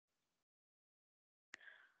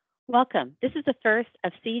Welcome. This is the first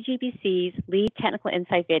of CaGBC's LEED Technical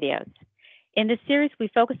Insight videos. In this series, we're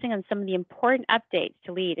focusing on some of the important updates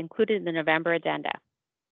to LEED included in the November Addenda.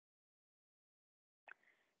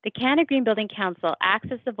 The Canada Green Building Council acts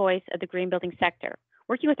as the voice of the green building sector,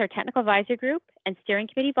 working with our technical advisory group and steering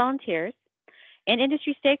committee volunteers and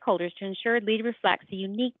industry stakeholders to ensure LEED reflects the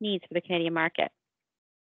unique needs for the Canadian market.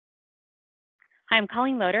 Hi, I'm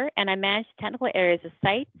Colleen Loader, and I manage the technical areas of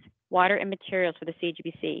sites, water, and materials for the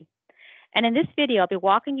CaGBC. And in this video, I'll be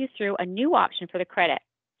walking you through a new option for the credit,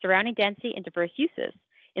 surrounding density and diverse uses,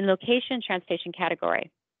 in the location and transportation category.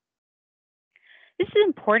 This is an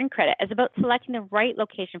important credit as about selecting the right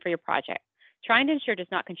location for your project, trying to ensure it does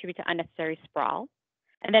not contribute to unnecessary sprawl,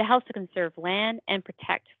 and that it helps to conserve land and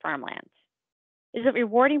protect farmland. It is about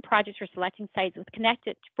rewarding projects for selecting sites with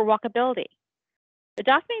connected for walkability. The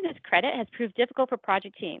documenting this credit has proved difficult for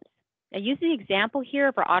project teams. Now, using the example here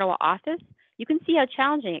of our Ottawa office, you can see how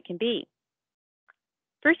challenging it can be.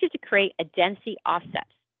 First, you have to create a density offset,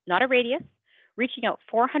 not a radius, reaching out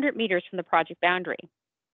 400 meters from the project boundary.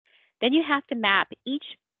 Then you have to map each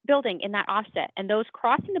building in that offset and those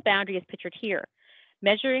crossing the boundary as pictured here,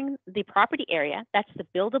 measuring the property area, that's the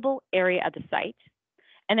buildable area of the site,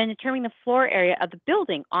 and then determining the floor area of the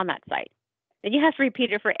building on that site. Then you have to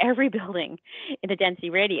repeat it for every building in the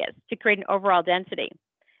density radius to create an overall density.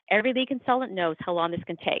 Every LEED consultant knows how long this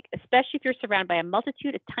can take, especially if you're surrounded by a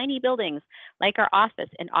multitude of tiny buildings like our office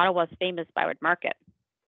in Ottawa's famous Byward Market.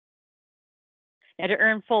 Now, to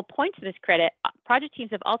earn full points for this credit, project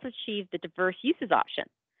teams have also achieved the diverse uses option.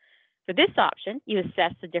 For this option, you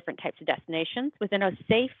assess the different types of destinations within a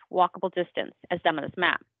safe, walkable distance, as done on this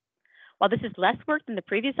map. While this is less work than the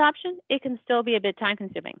previous option, it can still be a bit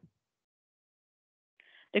time-consuming.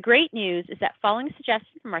 The great news is that following a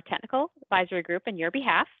suggestion from our technical advisory group on your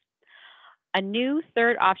behalf, a new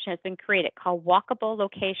third option has been created called Walkable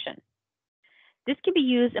Location. This can be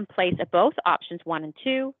used in place of both options 1 and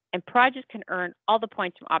 2, and projects can earn all the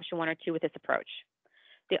points from option 1 or 2 with this approach.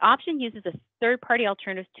 The option uses a third-party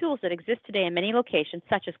alternative tools that exist today in many locations,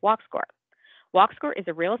 such as WalkScore. WalkScore is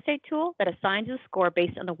a real estate tool that assigns a score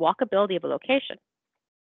based on the walkability of a location.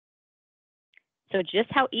 So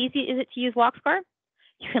just how easy is it to use WalkScore?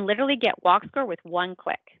 You can literally get WalkScore with one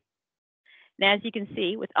click. Now, as you can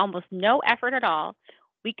see, with almost no effort at all,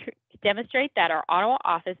 we demonstrate that our Ottawa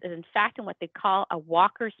office is in fact in what they call a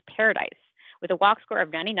walker's paradise, with a walk score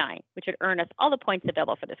of 99, which would earn us all the points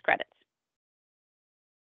available for this credit.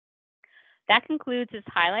 That concludes this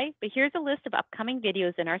highlight, but here's a list of upcoming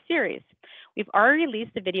videos in our series. We've already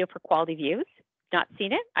released the video for quality views. If you've not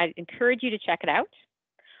seen it, I encourage you to check it out.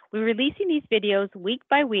 We're releasing these videos week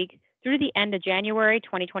by week through the end of January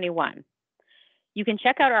 2021. You can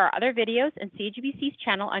check out our other videos in CaGBC's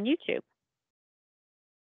channel on YouTube.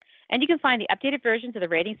 And you can find the updated versions of the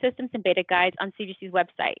rating systems and beta guides on CaGBC's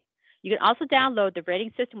website. You can also download the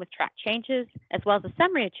rating system with track changes, as well as a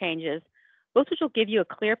summary of changes, both which will give you a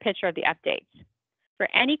clear picture of the updates. For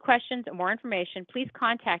any questions or more information, please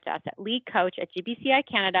contact us at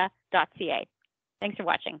leadcoach@gbcicanada.ca. Thanks for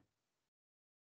watching.